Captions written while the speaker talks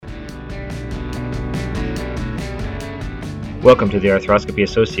Welcome to the Arthroscopy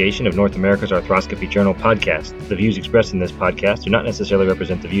Association of North America's Arthroscopy Journal podcast. The views expressed in this podcast do not necessarily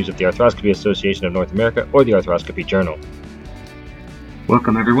represent the views of the Arthroscopy Association of North America or the Arthroscopy Journal.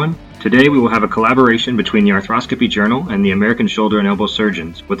 Welcome, everyone. Today we will have a collaboration between the Arthroscopy Journal and the American Shoulder and Elbow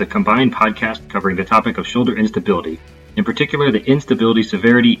Surgeons with a combined podcast covering the topic of shoulder instability, in particular the Instability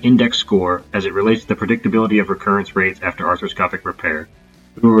Severity Index Score as it relates to the predictability of recurrence rates after arthroscopic repair.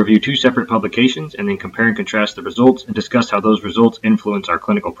 We will review two separate publications and then compare and contrast the results and discuss how those results influence our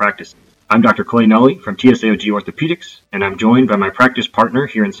clinical practice. I'm Dr. Clayton Nuelle from TSAOG Orthopedics, and I'm joined by my practice partner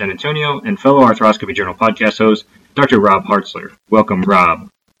here in San Antonio and fellow Arthroscopy Journal podcast host, Dr. Rob Hartzler. Welcome, Rob.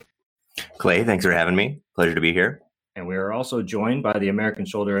 Clay, thanks for having me. Pleasure to be here. And we are also joined by the American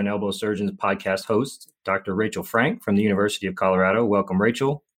Shoulder and Elbow Surgeons podcast host, Dr. Rachel Frank from the University of Colorado. Welcome,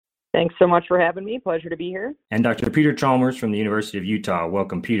 Rachel. Thanks so much for having me. Pleasure to be here. And Dr. Peter Chalmers from the University of Utah.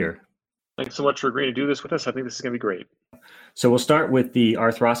 Welcome, Peter. Thanks so much for agreeing to do this with us. I think this is going to be great. So we'll start with the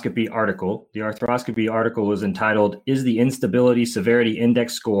arthroscopy article. The arthroscopy article was entitled, "Is the Instability Severity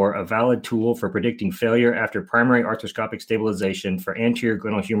Index Score a Valid Tool for Predicting Failure After Primary Arthroscopic Stabilization for Anterior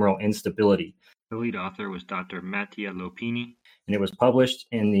Glenohumeral Instability?" The lead author was Dr. Mattia Lopini, and it was published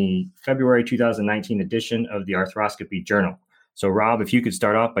in the February 2019 edition of the Arthroscopy Journal. So, Rob, if you could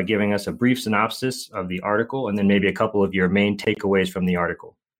start off by giving us a brief synopsis of the article and then maybe a couple of your main takeaways from the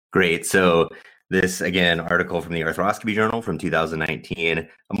article. Great. So this, again, article from the Arthroscopy Journal from 2019, a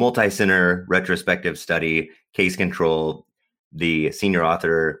multi-center retrospective study, case control, the senior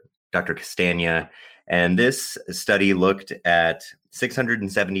author, Dr. Castagna. And this study looked at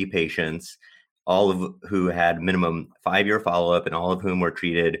 670 patients, all of who had minimum 5-year follow-up and all of whom were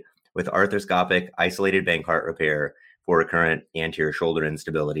treated with arthroscopic isolated Bankart repair for recurrent anterior shoulder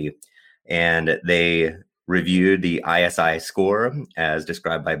instability. And they reviewed the ISI score as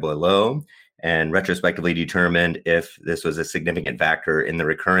described by Boileau and retrospectively determined if this was a significant factor in the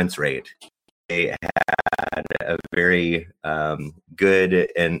recurrence rate. They had a very good,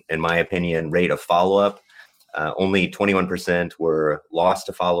 in my opinion, rate of follow-up. Only 21% were lost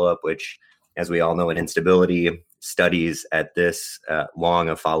to follow-up, which, as we all know, in instability, studies at this long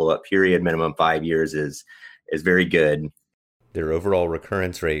a follow-up period, minimum 5 years, is very good. Their overall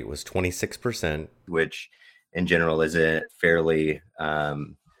recurrence rate was 26%, which in general is fairly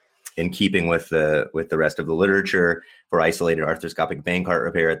in keeping with the rest of the literature for isolated arthroscopic Bankart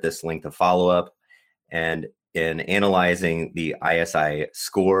repair at this length of follow-up. And in analyzing the ISI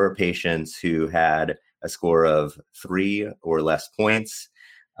score, patients who had a score of 3 or less points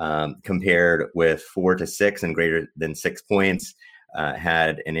compared with 4 to 6 and greater than 6 points,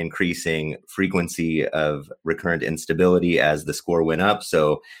 had an increasing frequency of recurrent instability as the score went up.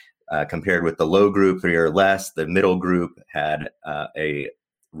 So compared with the low group, 3 or less, the middle group had a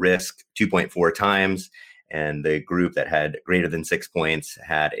risk 2.4 times, and the group that had greater than 6 points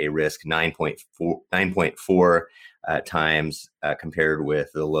had a risk 9.4 times compared with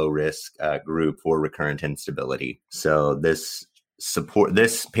the low risk group for recurrent instability. So this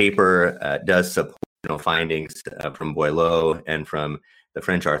paper does support findings from Boileau and from the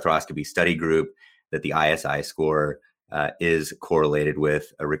French Arthroscopy Study Group that the ISI score is correlated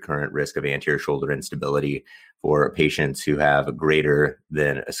with a recurrent risk of anterior shoulder instability for patients who have a greater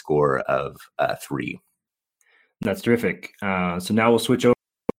than a score of 3. That's terrific. So now we'll switch over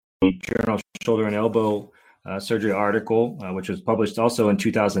to the Journal Shoulder and Elbow Surgery article, which was published also in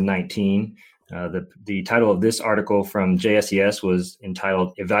 2019. The title of this article from JSES was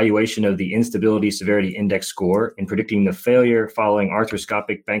entitled "Evaluation of the Instability Severity Index Score in Predicting the Failure Following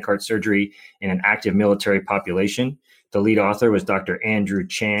Arthroscopic Bankart Surgery in an Active Military Population." The lead author was Dr. Andrew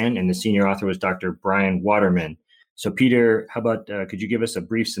Chan, and the senior author was Dr. Brian Waterman. So, Peter, how about could you give us a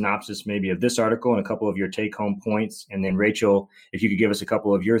brief synopsis maybe of this article and a couple of your take-home points? And then, Rachel, if you could give us a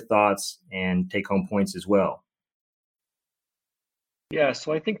couple of your thoughts and take-home points as well. Yeah,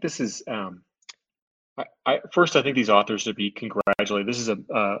 so I think this is... First, I think these authors should be congratulated. This is a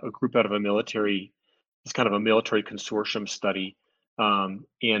group out of a military, it's kind of a military consortium study, and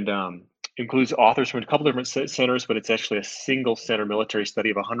includes authors from a couple different centers, but it's actually a single center military study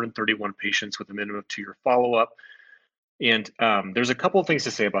of 131 patients with a minimum of 2-year follow-up. And there's a couple of things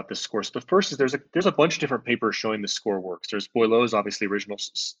to say about this score. So the first is there's a bunch of different papers showing the score works. There's Boileau's obviously original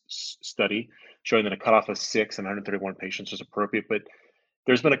study showing that a cutoff of 6 and 131 patients was appropriate, but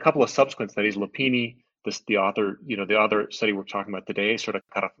there's been a couple of subsequent studies. Lopini, the author, the other study we're talking about today, sort of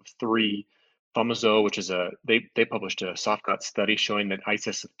cut off of 3. Thomazeau, which is they published a soft cut study showing that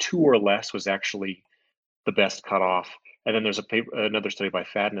ISES of 2 or less was actually the best cutoff. And then there's another study by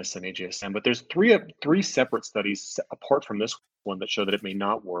Fadness and AJSM. But there's three separate studies apart from this one that show that it may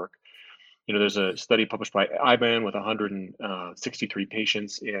not work. There's a study published by IBAN with 163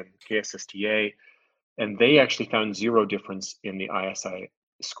 patients in KSSTA, and they actually found zero difference in the ISI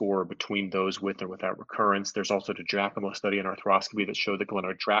score between those with or without recurrence. There's also the Giacomo study in arthroscopy that showed the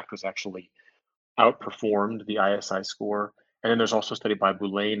glenoid tract was actually outperformed the ISI score. And then there's also a study by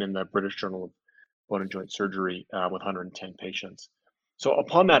Boulain in the British Journal of Bone and Joint Surgery with 110 patients. So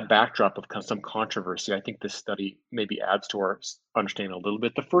upon that backdrop of some controversy, I think this study maybe adds to our understanding a little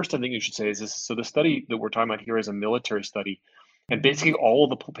bit. The first thing you should say is this: so the study that we're talking about here is a military study, and basically all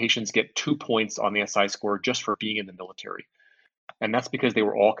of the patients get 2 points on the SI score just for being in the military. And that's because they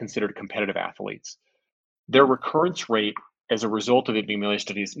were all considered competitive athletes. Their recurrence rate as a result of it being military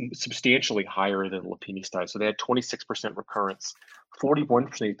studies is substantially higher than the Lapini study. So they had 26% recurrence.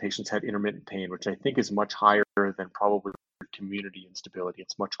 41% of patients had intermittent pain, which I think is much higher than probably community instability.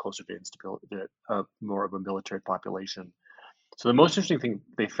 It's much closer to instability, more of a military population. So the most interesting thing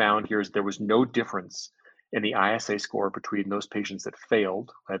they found here is there was no difference in the ISA score between those patients that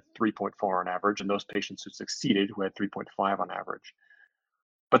failed, who had 3.4 on average, and those patients who succeeded, who had 3.5 on average.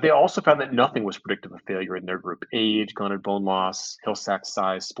 But they also found that nothing was predictive of failure in their group. Age, glenoid bone loss, Hill-Sachs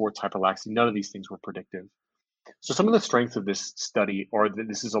size, sports hyperlaxia, none of these things were predictive. So some of the strengths of this study are that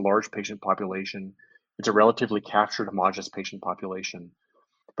this is a large patient population. It's a relatively captured homogeneous patient population.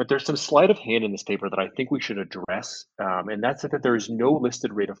 But there's some sleight of hand in this paper that I think we should address, and that's that there is no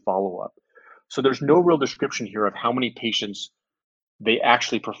listed rate of follow-up. So there's no real description here of how many patients they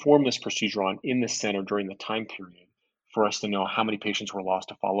actually perform this procedure on in the center during the time period for us to know how many patients were lost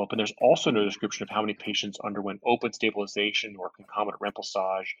to follow-up. And there's also no description of how many patients underwent open stabilization or concomitant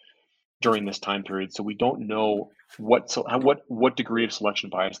remplissage during this time period. So we don't know what degree of selection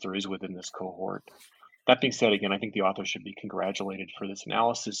bias there is within this cohort. That being said, again, I think the authors should be congratulated for this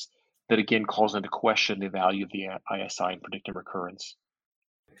analysis that again calls into question the value of the ISI and predictive recurrence.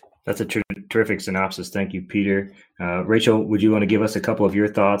 That's a terrific synopsis. Thank you, Peter. Rachel, would you want to give us a couple of your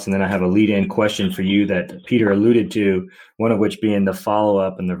thoughts? And then I have a lead-in question for you that Peter alluded to, one of which being the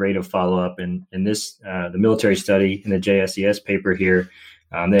follow-up and the rate of follow-up. And in this, the military study in the JSES paper here,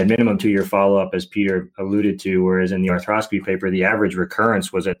 they had minimum 2-year follow-up, as Peter alluded to, whereas in the arthroscopy paper, the average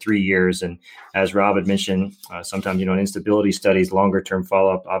recurrence was at 3 years. And as Rob had mentioned, sometimes, in instability studies, longer-term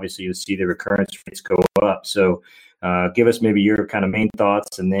follow-up, obviously you see the recurrence rates go up. So give us maybe your kind of main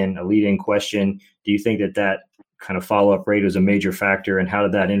thoughts, and then a lead-in question. Do you think that kind of follow-up rate is a major factor, and how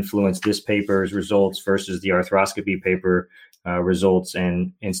did that influence this paper's results versus the arthroscopy paper results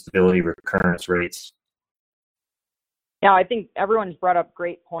and instability recurrence rates? Yeah, I think everyone's brought up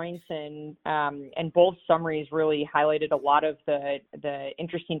great points, and both summaries really highlighted a lot of the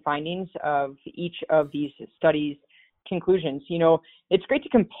interesting findings of each of these studies' conclusions. It's great to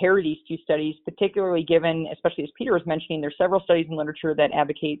compare these two studies, particularly given, especially as Peter was mentioning, there's several studies in literature that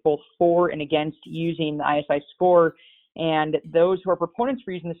advocate both for and against using the ISI score, and those who are proponents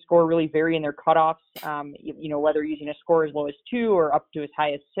for using the score really vary in their cutoffs, whether using a score as low as 2 or up to as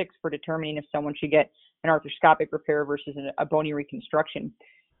high as 6 for determining if someone should get an arthroscopic repair versus a bony reconstruction.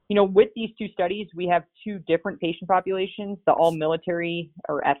 With these two studies, we have two different patient populations, the all military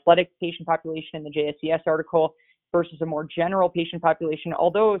or athletic patient population in the JSES article versus a more general patient population,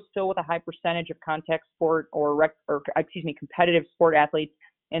 although still with a high percentage of contact sport competitive sport athletes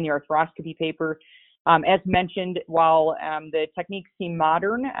in the arthroscopy paper. As mentioned, while the techniques seem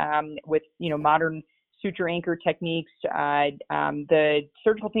modern, with modern suture anchor techniques, the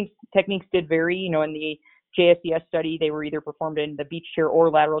surgical techniques did vary. In the JSES study, they were either performed in the beach chair or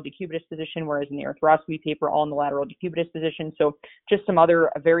lateral decubitus position, whereas in the arthroscopy paper, all in the lateral decubitus position. So just some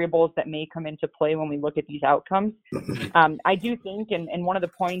other variables that may come into play when we look at these outcomes. I do think, and one of the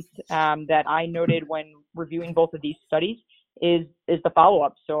points that I noted when reviewing both of these studies is the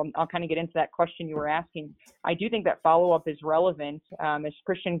follow-up. So I'll kind of get into that question you were asking. I do think that follow-up is relevant. As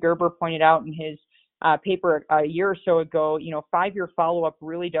Christian Gerber pointed out in his paper a year or so ago, 5-year follow-up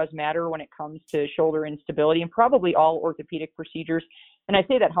really does matter when it comes to shoulder instability and probably all orthopedic procedures. And I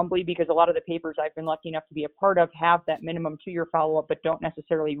say that humbly because a lot of the papers I've been lucky enough to be a part of have that minimum 2-year follow-up, but don't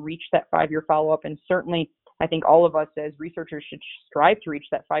necessarily reach that 5-year follow-up. And certainly, I think all of us as researchers should strive to reach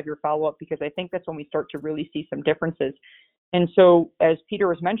that 5-year follow-up, because I think that's when we start to really see some differences. And so, as Peter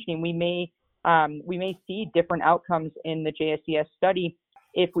was mentioning, we may see different outcomes in the JSES study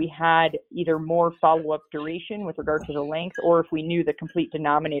if we had either more follow-up duration with regard to the length, or if we knew the complete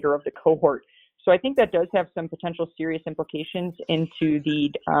denominator of the cohort. So I think that does have some potential serious implications into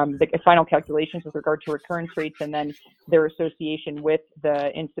the final calculations with regard to recurrence rates and then their association with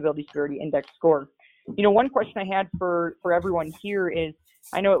the Instability Severity Index Score. One question I had for everyone here is,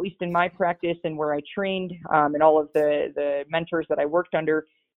 I know at least in my practice and where I trained and all of the mentors that I worked under,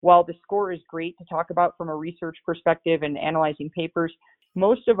 while the score is great to talk about from a research perspective and analyzing papers,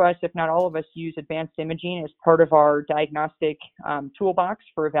 most of us, if not all of us, use advanced imaging as part of our diagnostic toolbox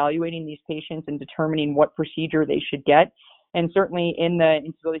for evaluating these patients and determining what procedure they should get. And certainly in the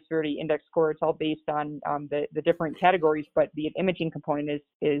Instability Severity Index Score, it's all based on the different categories, but the imaging component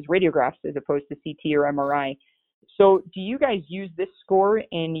is radiographs as opposed to CT or MRI. So do you guys use this score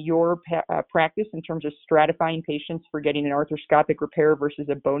in your practice in terms of stratifying patients for getting an arthroscopic repair versus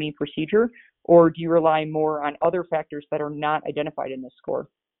a bony procedure, or do you rely more on other factors that are not identified in this score?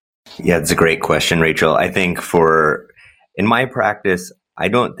 Yeah, it's a great question, Rachel. I think in my practice, I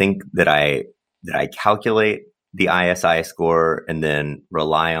don't think that I calculate the ISI score and then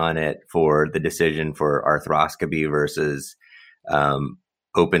rely on it for the decision for arthroscopy versus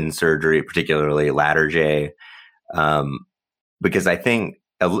open surgery, particularly latter J. Because I think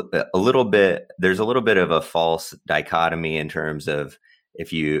there's a little bit of a false dichotomy in terms of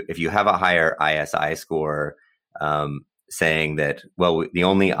if you have a higher ISI score, saying that, well, the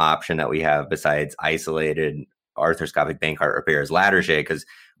only option that we have besides isolated arthroscopic Bankart repair is latter J, because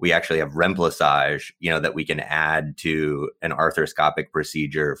we actually have remplissage, that we can add to an arthroscopic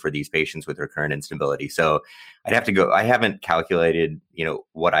procedure for these patients with recurrent instability. So I haven't calculated,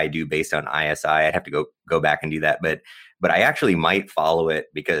 what I do based on ISI. I'd have to go back and do that. But I actually might follow it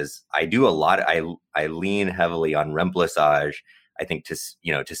because I do I lean heavily on remplissage, I think, to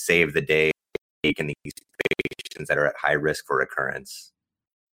save the day in these patients that are at high risk for recurrence.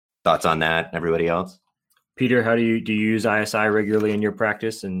 Thoughts on that, everybody else? Peter, how do you use ISI regularly in your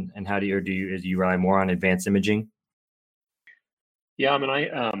practice, and how do you rely more on advanced imaging? Yeah, I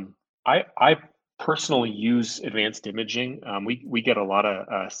mean, I personally use advanced imaging. We get a lot of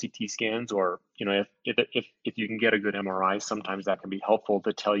CT scans, or if you can get a good MRI, sometimes that can be helpful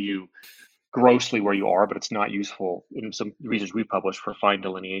to tell you grossly where you are, but it's not useful in some research we published for fine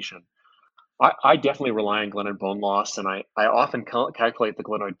delineation. I definitely rely on glenoid bone loss, and I often calculate the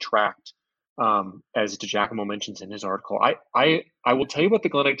glenoid tract. As DiGiacomo mentions in his article, I will tell you about the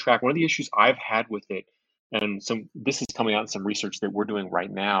glenoid tract. One of the issues I've had with it, and this is coming out in some research that we're doing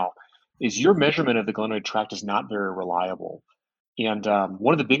right now, is your measurement of the glenoid tract is not very reliable. And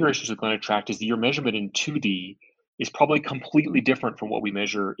one of the bigger issues with glenoid tract is that your measurement in 2D is probably completely different from what we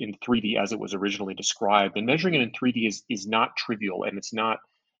measure in 3D as it was originally described. And measuring it in 3D is not trivial, and it's not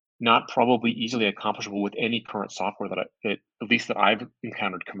probably easily accomplishable with any current software that at least that I've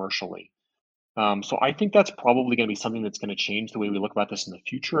encountered commercially. So I think that's probably going to be something that's going to change the way we look about this in the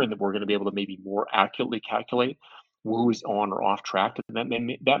future, and that we're going to be able to maybe more accurately calculate who is on or off track.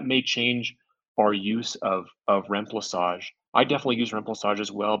 And that may change our use of remplissage. I definitely use remplissage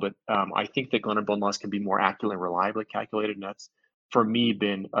as well, but I think that glenoid bone loss can be more accurately and reliably calculated, and that's, for me,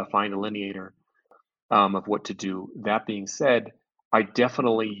 been a fine delineator of what to do. That being said, I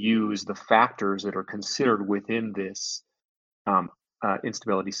definitely use the factors that are considered within this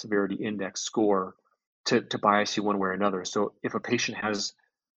Instability Severity Index Score to bias you one way or another. So if a patient has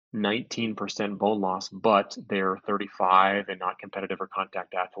 19% bone loss, but they're 35 and not competitive or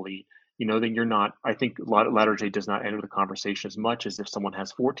contact athlete, then you're not, I think latter J does not enter the conversation as much as if someone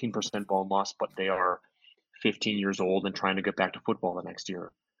has 14% bone loss, but they are 15 years old and trying to get back to football the next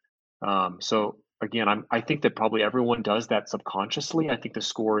year. So again, I think that probably everyone does that subconsciously. I think the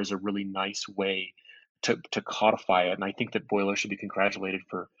score is a really nice way to codify it. And I think that Boiler should be congratulated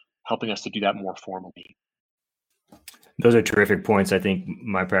for helping us to do that more formally. Those are terrific points. I think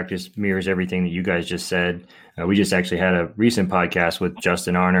my practice mirrors everything that you guys just said. We just actually had a recent podcast with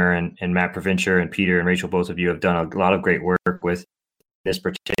Justin Arner and Matt Provencher, and Peter and Rachel. Both of you have done a lot of great work with this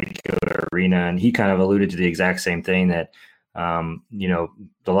particular arena. And he kind of alluded to the exact same thing, that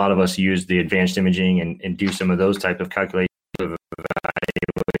a lot of us use the advanced imaging and do some of those type of calculations of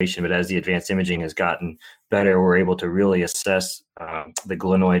evaluation, but as the advanced imaging has gotten better, we're able to really assess the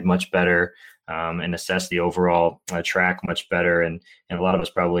glenoid much better and assess the overall track much better. And a lot of us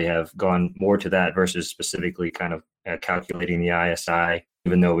probably have gone more to that versus specifically kind of calculating the ISI,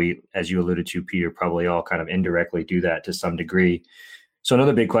 even though we, as you alluded to, Peter, probably all kind of indirectly do that to some degree. So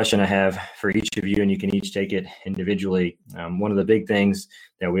another big question I have for each of you, and you can each take it individually. One of the big things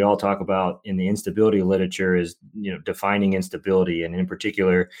that we all talk about in the instability literature is, defining instability, and in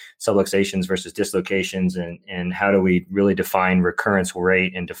particular, subluxations versus dislocations, and how do we really define recurrence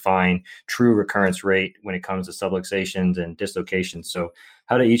rate and define true recurrence rate when it comes to subluxations and dislocations. So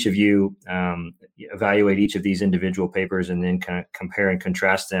how do each of you evaluate each of these individual papers and then kind of compare and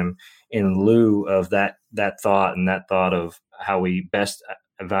contrast them in lieu of that thought of how we best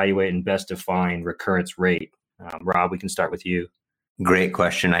evaluate and best define recurrence rate? Rob, we can start with you. Great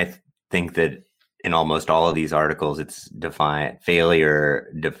question. I think that in almost all of these articles, it's defined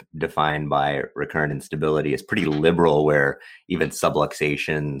by recurrent instability is pretty liberal, where even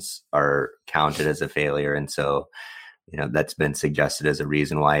subluxations are counted as a failure. And so, that's been suggested as a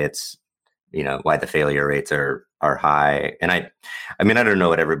reason why it's, why the failure rates are high. And I mean, I don't know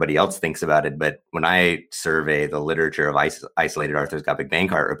what everybody else thinks about it, but when I survey the literature of isolated arthroscopic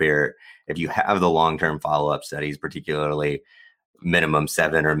Bankart repair, if you have the long-term follow-up studies, particularly minimum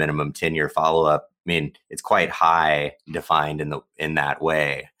 7 or minimum 10-year follow-up, I mean, it's quite high defined in that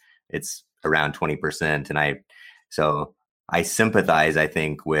way. It's around 20%. And so I sympathize, I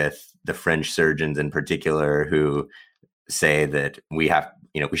think, with the French surgeons in particular who say that we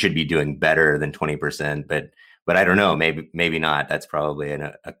should be doing better than 20%, but I don't know, maybe not. That's probably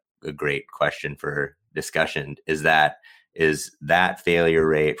a great question for discussion. Is that failure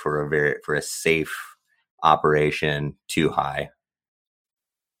rate for a safe operation too high?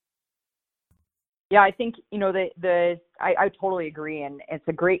 Yeah, I think, I totally agree. And it's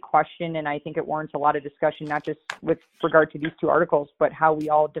a great question. And I think it warrants a lot of discussion, not just with regard to these two articles, but how we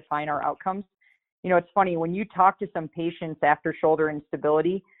all define our outcomes. It's funny, when you talk to some patients after shoulder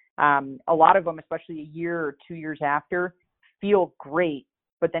instability, a lot of them, especially a year or 2 years after, feel great.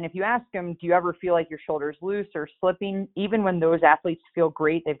 But then if you ask them, do you ever feel like your shoulder's loose or slipping? Even when those athletes feel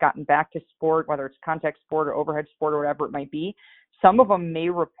great, they've gotten back to sport, whether it's contact sport or overhead sport or whatever it might be, some of them may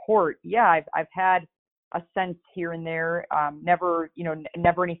report, yeah, I've had a sense here and there, never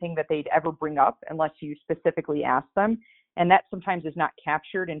anything that they'd ever bring up unless you specifically ask them. And that sometimes is not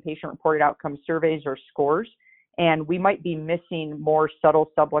captured in patient-reported outcome surveys or scores. And we might be missing more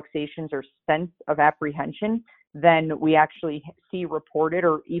subtle subluxations or sense of apprehension than we actually see reported,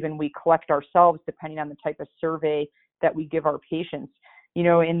 or even we collect ourselves, depending on the type of survey that we give our patients.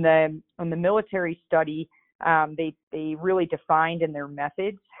 In the military study, they really defined in their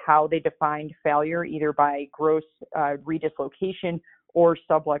methods how they defined failure, either by gross redislocation or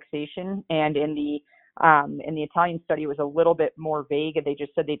subluxation. And in the Italian study, it was a little bit more vague, and they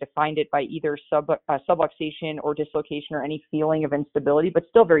just said they defined it by either subluxation or dislocation or any feeling of instability, but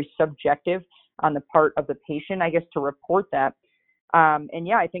still very subjective on the part of the patient, I guess, to report that. And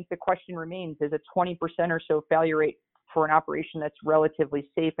yeah, I think the question remains, is a 20% or so failure rate for an operation that's relatively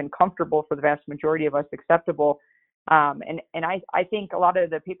safe and comfortable for the vast majority of us acceptable? And I think a lot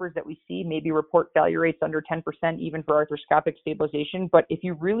of the papers that we see maybe report failure rates under 10%, even for arthroscopic stabilization. But if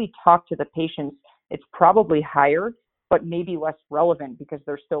you really talk to the patients, it's probably higher, but maybe less relevant because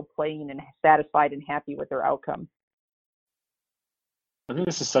they're still playing and satisfied and happy with their outcome. I think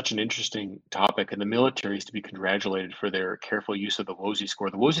this is such an interesting topic, and the military is to be congratulated for their careful use of the WOSI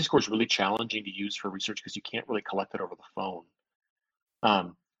score. The WOSI score is really challenging to use for research because you can't really collect it over the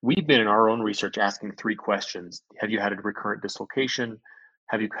phone. We've been in our own research asking 3 questions. Have you had a recurrent dislocation?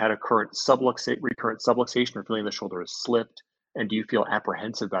 Have you had a recurrent subluxation or feeling the shoulder has slipped? And do you feel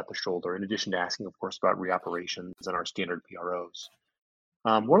apprehensive about the shoulder? In addition to asking, of course, about reoperations and our standard PROs.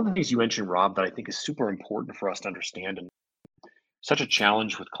 One of the things you mentioned, Rob, that I think is super important for us to understand, and such a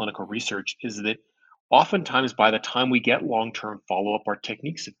challenge with clinical research, is that oftentimes by the time we get long-term follow-up, our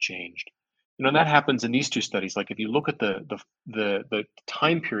techniques have changed. And that happens in these 2 studies. Like if you look at the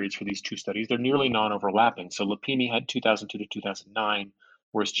time periods for these 2 studies, they're nearly non-overlapping. So Lapini had 2002 to 2009,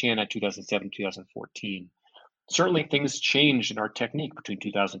 whereas Chan had 2007 to 2014. Certainly things changed in our technique between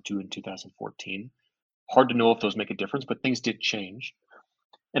 2002 and 2014. Hard to know if those make a difference, but things did change.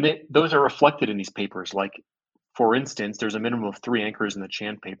 And those are reflected in these papers. Like, for instance, there's a minimum of 3 anchors in the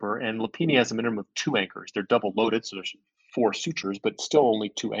Chan paper, and Lapini has a minimum of 2 anchors. They're double loaded, so there's 4 sutures, but still only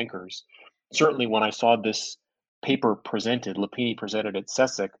 2 anchors. Certainly when I saw this paper presented, Lapini presented at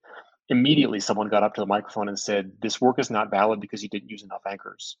CESIC, immediately someone got up to the microphone and said, this work is not valid because you didn't use enough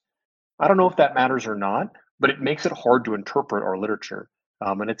anchors. I don't know if that matters or not, but it makes it hard to interpret our literature.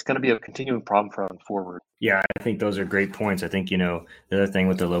 And it's going to be a continuing problem going forward. Yeah, I think those are great points. I think, the other thing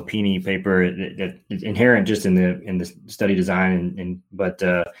with the Lapini paper, it's inherent just in the study design, but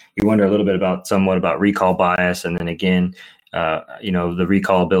you wonder a little bit somewhat about recall bias. And then again, the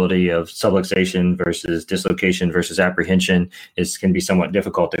recallability of subluxation versus dislocation versus apprehension can be somewhat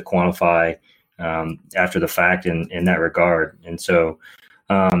difficult to quantify after the fact in that regard. And so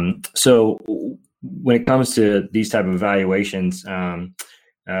when it comes to these type of evaluations,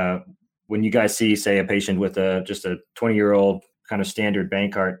 when you guys see, say, a patient with just a 20-year-old kind of standard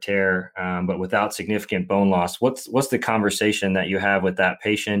Bankart tear, but without significant bone loss, what's the conversation that you have with that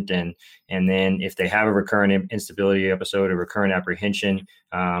patient? And then if they have a recurrent instability episode or recurrent apprehension,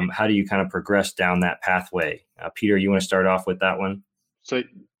 how do you kind of progress down that pathway? Peter, you want to start off with that one? So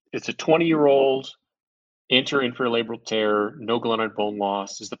it's a 20-year-old anterior inferior labral tear, no glenoid bone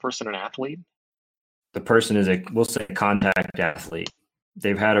loss. Is the person an athlete? the person is we'll say contact athlete.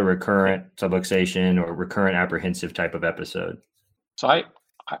 They've had a recurrent subluxation or recurrent apprehensive type of episode. So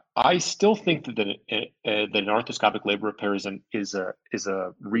I still think that an arthroscopic labor repair is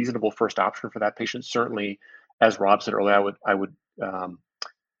a reasonable first option for that patient. Certainly, as Rob said earlier, I would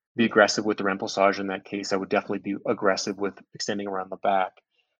be aggressive with the remplissage in that case. I would definitely be aggressive with extending around the back.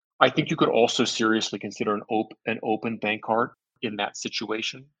 I think you could also seriously consider an open Bankart in that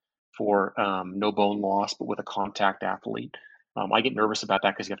situation for no bone loss, but with a contact athlete. I get nervous about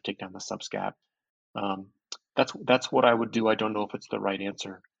that because you have to take down the subscat. That's what I would do. I don't know if it's the right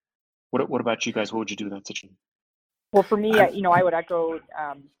answer. What about you guys? What would you do in that situation? Well, for me, I would echo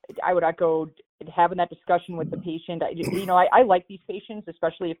having that discussion with the patient. I like these patients,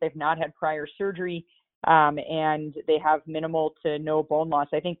 especially if they've not had prior surgery and they have minimal to no bone loss.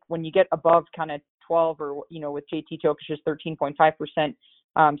 I think when you get above kind of 12 or, with JT Tokish's 13.5%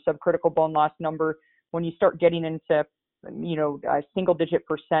 subcritical bone loss number, when you start getting into single digit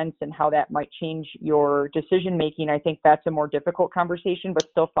percents and how that might change your decision making, I think that's a more difficult conversation, but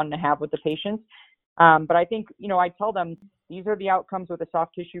still fun to have with the patients. But I think, I tell them these are the outcomes with a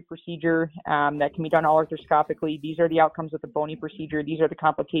soft tissue procedure that can be done all arthroscopically. These are the outcomes with a bony procedure. These are the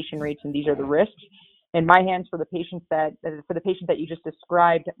complication rates and these are the risks. In my hands, for the patient that you just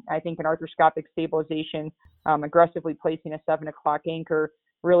described, I think an arthroscopic stabilization, aggressively placing a 7 o'clock anchor,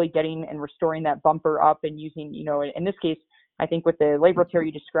 really getting and restoring that bumper up and using, in this case, I think with the labral tear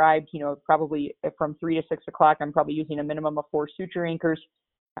you described, probably from 3 to 6 o'clock, I'm probably using a minimum of 4 suture anchors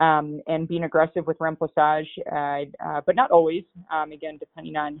and being aggressive with remplissage, but not always, again,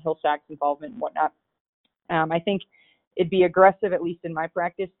 depending on Hill-Sachs involvement and whatnot. I think it'd be aggressive, at least in my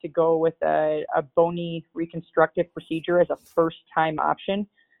practice, to go with a bony reconstructive procedure as a first-time option.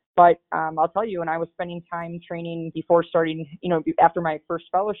 But I'll tell you, when I was spending time training before starting, after my first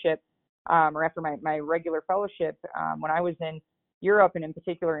fellowship or after my regular fellowship, when I was in Europe and in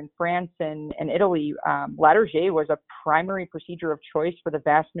particular in France and Italy, Latarjet was a primary procedure of choice for the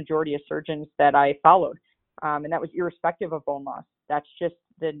vast majority of surgeons that I followed. And that was irrespective of bone loss. That's just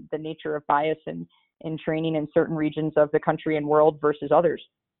the nature of bias in training in certain regions of the country and world versus others.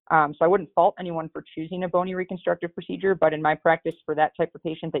 So I wouldn't fault anyone for choosing a bony reconstructive procedure, but in my practice for that type of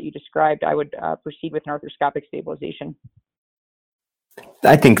patient that you described, I would proceed with an arthroscopic stabilization.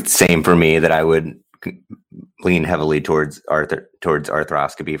 I think same for me, that I would lean heavily towards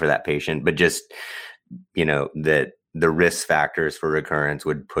arthroscopy for that patient, but just, that the risk factors for recurrence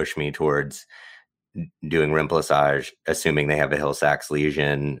would push me towards doing remplissage, assuming they have a Hill-Sachs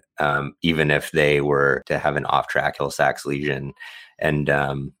lesion, even if they were to have an off-track Hill-Sachs lesion. And,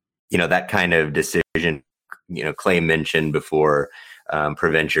 that kind of decision, Clay mentioned before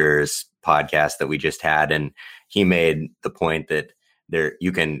Preventure's podcast that we just had, and he made the point that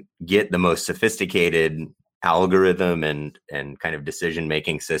you can get the most sophisticated algorithm and kind of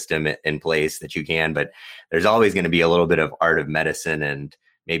decision-making system in place that you can, but there's always going to be a little bit of art of medicine and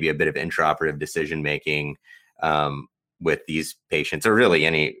maybe a bit of intraoperative decision-making with these patients, or really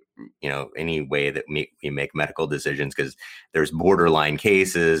any way that we make medical decisions, because there's borderline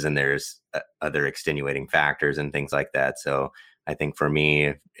cases and there's other extenuating factors and things like that. So I think for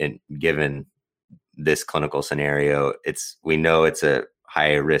me, given this clinical scenario, we know it's a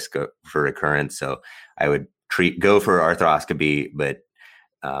high risk for recurrence. So I would go for arthroscopy, but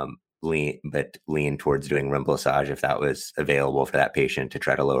lean towards doing remplissage if that was available for that patient to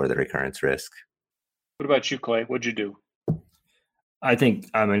try to lower the recurrence risk. What about you, Clay? What'd you do? I think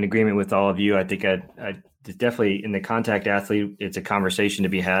I'm in agreement with all of you. I think I definitely, in the contact athlete, it's a conversation to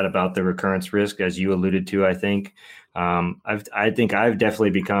be had about the recurrence risk, as you alluded to. I think I've definitely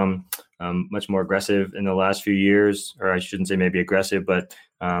become much more aggressive in the last few years, or I shouldn't say maybe aggressive, but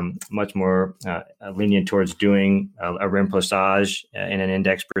much more lenient towards doing a remplissage in an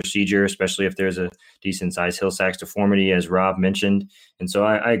index procedure, especially if there's a decent sized Hill-Sachs deformity, as Rob mentioned. And so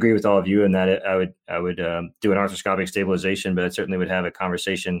I agree with all of you in that I would do an arthroscopic stabilization, but I certainly would have a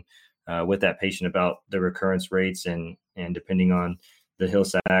conversation with that patient about the recurrence rates, and depending on the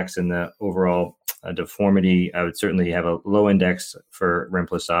Hill-Sachs and the overall deformity, I would certainly have a low index for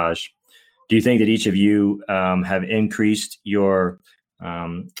remplissage. Do you think that each of you have increased your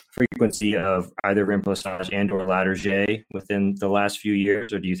frequency of either remplissage and or Latarjet within the last few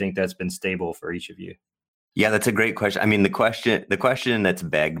years, or do you think that's been stable for each of you? Yeah, that's a great question. I mean, the question that's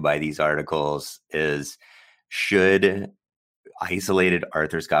begged by these articles is, should isolated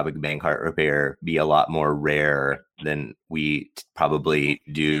arthroscopic Bankart repair be a lot more rare than we probably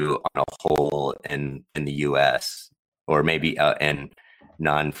do on a whole in the US, or maybe in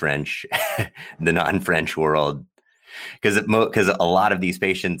non-French, the non-French world? because a lot of these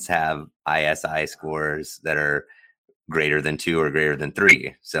patients have ISI scores that are greater than 2 or greater than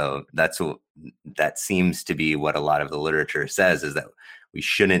 3. So that seems to be what a lot of the literature says, is that we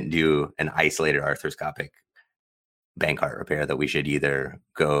shouldn't do an isolated arthroscopic Bankart repair, that we should either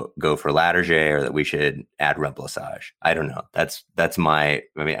go for Latarjet or that we should add remplissage. I don't know.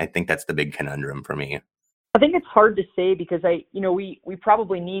 I think that's the big conundrum for me. I think it's hard to say because we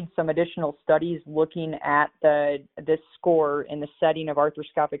probably need some additional studies looking at this score in the setting of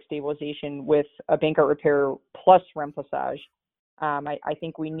arthroscopic stabilization with a Bankart repair plus remplissage. I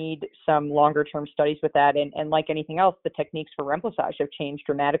think we need some longer term studies with that. And like anything else, the techniques for remplissage have changed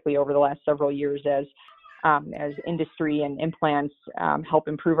dramatically over the last several years as industry and implants help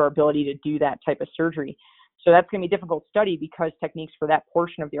improve our ability to do that type of surgery. So that's going to be a difficult study because techniques for that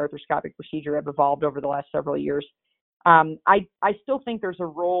portion of the arthroscopic procedure have evolved over the last several years. I still think there's a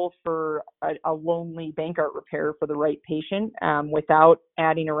role for a lonely Bankart repair for the right patient without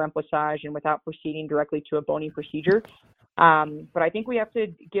adding a remplissage and without proceeding directly to a bony procedure. But I think we have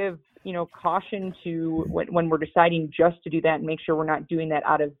to give, caution to when we're deciding just to do that and make sure we're not doing that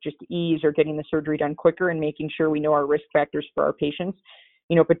out of just ease or getting the surgery done quicker, and making sure we know our risk factors for our patients,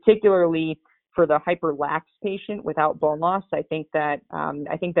 particularly for the hyperlax patient without bone loss. I think that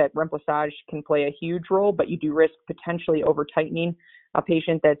remplissage can play a huge role, but you do risk potentially over tightening a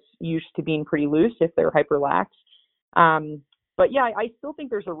patient that's used to being pretty loose if they're hyperlax. But yeah, I still think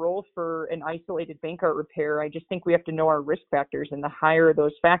there's a role for an isolated Bankart repair. I just think we have to know our risk factors, and the higher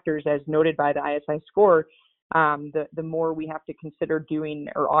those factors, as noted by the ISI score, the more we have to consider doing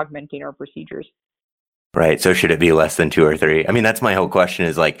or augmenting our procedures. Right. So should it be less than 2 or 3? I mean, that's my whole question,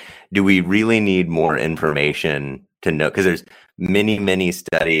 is like, do we really need more information to know? Because there's many, many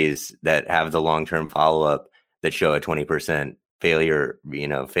studies that have the long-term follow-up that show a 20% failure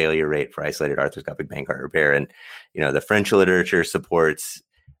rate for isolated arthroscopic Bankart repair. And, the French literature supports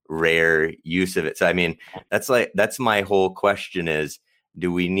rare use of it. So, I mean, that's my whole question is,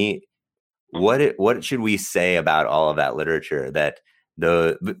 do we need, what should we say about all of that literature, that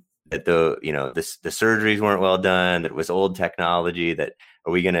the surgeries weren't well done, that it was old technology, that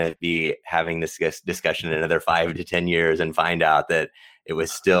are we going to be having this discussion in another 5 to 10 years and find out that it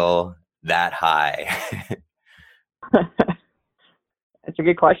was still that high? That's a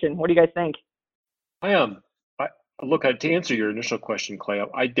good question. What do you guys think? Look, to answer your initial question, Clay,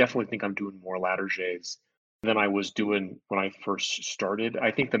 I definitely think I'm doing more Latarjets than I was doing when I first started. I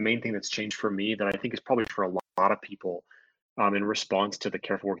think the main thing that's changed for me, that I think is probably for a lot of people, in response to the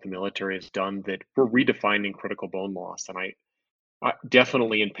careful work the military has done, that we're redefining critical bone loss. And I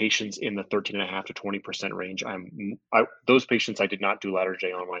definitely, in patients in the 13.5 to 20% range, those patients I did not do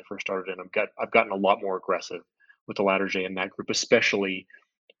Latarjet on when I first started, and I've gotten a lot more aggressive with the Latarjet in that group, especially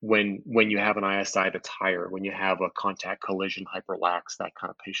when you have an ISI that's higher, when you have a contact collision hyperlax, that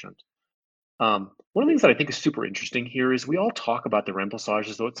kind of patient. One of the things that I think is super interesting here is we all talk about the remplissage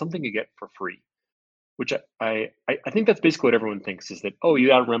as though it's something you get for free, which I think that's basically what everyone thinks, is that, oh,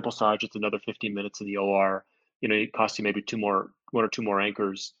 you add remplissage, it's another 15 minutes in the OR, it costs you maybe 1 or 2 more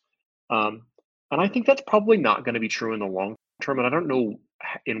anchors. And I think that's probably not going to be true in the long term. And I don't know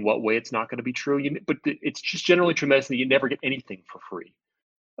in what way it's not going to be true, but it's just generally true medicine that you never get anything for free.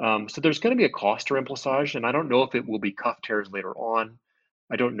 So there's going to be a cost to remplissage, and I don't know if it will be cuff tears later on.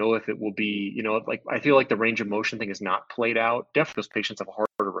 I don't know if it will be, I feel like the range of motion thing is not played out. Definitely those patients have a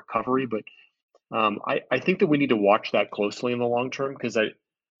harder recovery, but I think that we need to watch that closely in the long term, because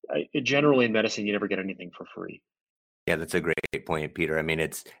generally in medicine, you never get anything for free. Yeah, that's a great point, Peter. I mean,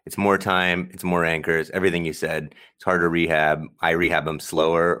 it's more time, it's more anchors, everything you said. It's hard to rehab. I rehab them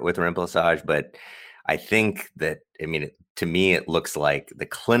slower with remplissage, but I think that, to me, it looks like the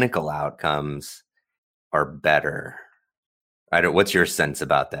clinical outcomes are better. What's your sense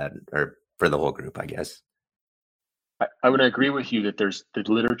about that, or for the whole group, I guess? I would agree with you that the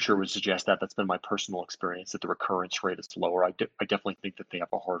literature would suggest that. That's been my personal experience, that the recurrence rate is lower. I definitely think that they have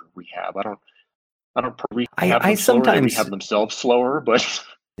a harder rehab. I don't rehab them slower. They rehab themselves slower, but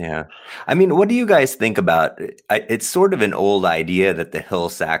yeah. I mean, what do you guys think about it? It's sort of an old idea that the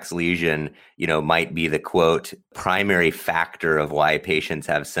Hill-Sachs lesion, might be the quote primary factor of why patients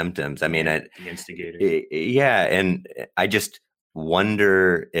have symptoms. I mean, the instigator. Yeah, and I just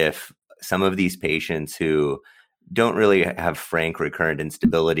wonder if some of these patients who don't really have frank recurrent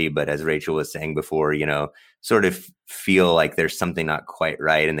instability, but as Rachel was saying before, sort of feel like there's something not quite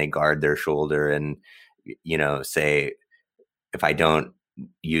right, and they guard their shoulder and, say, if I don't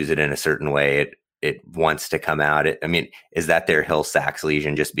use it in a certain way, it wants to come out. Is that their Hill-Sachs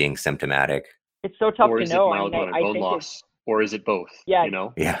lesion just being symptomatic? It's so tough or to is know. It mild bone loss, or is it both? Yeah.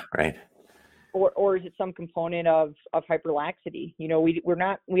 Yeah, right. or is it some component of hyperlaxity? You know, we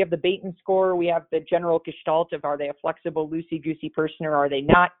have the Baton score, we have the general gestalt of, are they a flexible, loosey-goosey person or are they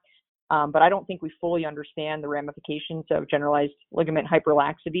not? But I don't think we fully understand the ramifications of generalized ligament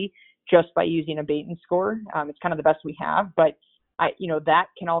hyperlaxity just by using a Baton score. It's kind of the best we have, but that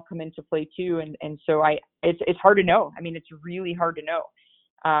can all come into play too. And so it's hard to know. I mean, it's really hard to know.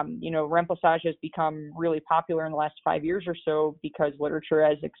 Remplissage has become really popular in the last 5 years or so because literature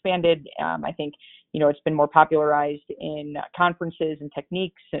has expanded. I think, it's been more popularized in conferences and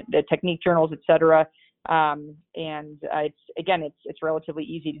techniques, the technique journals, et cetera. It's relatively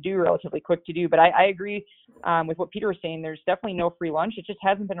easy to do, relatively quick to do. But I agree with what Peter was saying. There's definitely no free lunch. It just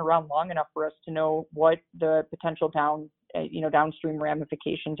hasn't been around long enough for us to know what the potential downstream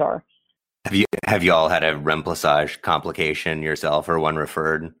ramifications are. Have you all had a remplissage complication yourself or one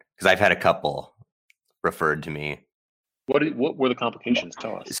referred? Because I've had a couple referred to me. What were the complications?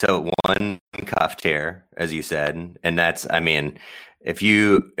 Tell us. So one, cuff tear, as you said, and that's, I mean, if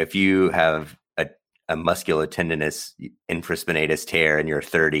you have a musculotendinous infraspinatus tear and you're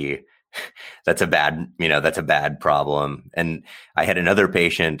 30, that's a bad problem. And I had another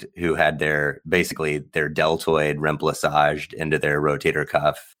patient who had their deltoid remplissaged into their rotator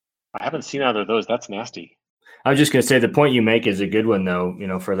cuff. I haven't seen either of those. That's nasty. I was just going to say the point you make is a good one,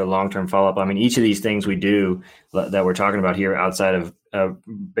 though, for the long-term follow-up. I mean, each of these things we do that we're talking about here outside of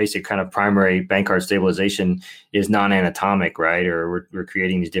basic kind of primary Bankart stabilization is non-anatomic, right? Or we're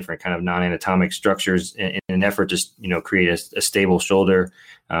creating these different kind of non-anatomic structures in an effort to, create a stable shoulder.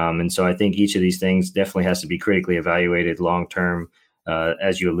 And so I think each of these things definitely has to be critically evaluated long-term,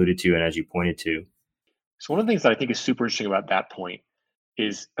 as you alluded to and as you pointed to. So one of the things that I think is super interesting about that point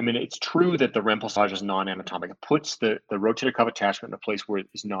is, it's true that the remplissage is non-anatomic. It puts the rotator cuff attachment in a place where it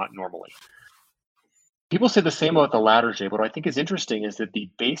is not normally. People say the same about the Latarjet, but what I think is interesting is that the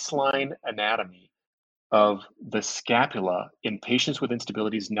baseline anatomy of the scapula in patients with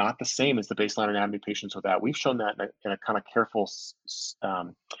instability is not the same as the baseline anatomy of patients without. We've shown that in a kind of careful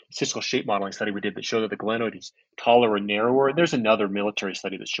statistical shape modeling study we did that showed that the glenoid is taller and narrower. And there's another military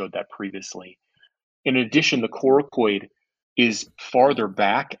study that showed that previously. In addition, the coracoid is farther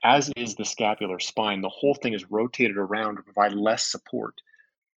back, as is the scapular spine. The whole thing is rotated around to provide less support.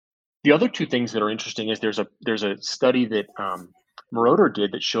 The other two things that are interesting is there's a study that Moroder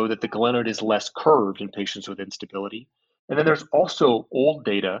did that showed that the glenoid is less curved in patients with instability. And then there's also old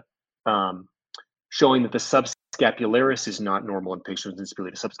data showing that the subscapularis is not normal in patients with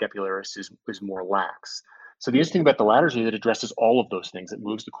instability. The subscapularis is more lax. So the interesting thing about the Latarjet is that it addresses all of those things. It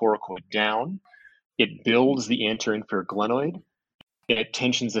moves the coracoid down. It builds the anterior inferior glenoid, and it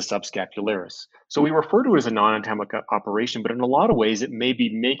tensions the subscapularis. So we refer to it as a non-anatomic operation, but in a lot of ways, it may be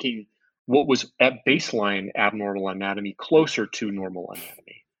making what was at baseline abnormal anatomy closer to normal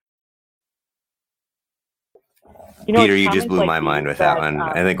anatomy. Peter, you just blew my mind with that one.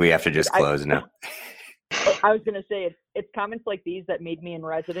 I think we have to just close now. I was going to say, it's comments like these that made me in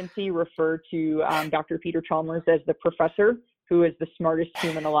residency refer to Dr. Peter Chalmers as the professor who is the smartest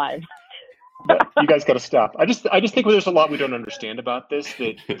human alive. You guys got to stop. I just think there's a lot we don't understand about this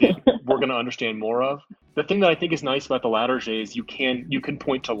that we're going to understand more of. The thing that I think is nice about the Latarjet is you can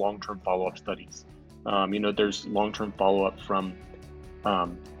point to long-term follow-up studies. There's long-term follow-up from,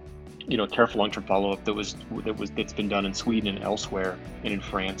 careful long-term follow-up that's been done in Sweden and elsewhere and in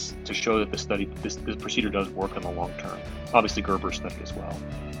France to show that this procedure does work in the long term. Obviously, Gerber's study as well.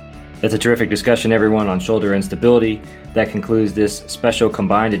 That's a terrific discussion, everyone, on shoulder instability. That concludes this special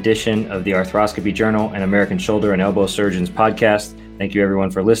combined edition of the Arthroscopy Journal and American Shoulder and Elbow Surgeons podcast. Thank you, everyone,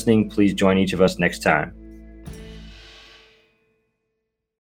 for listening. Please join each of us next time.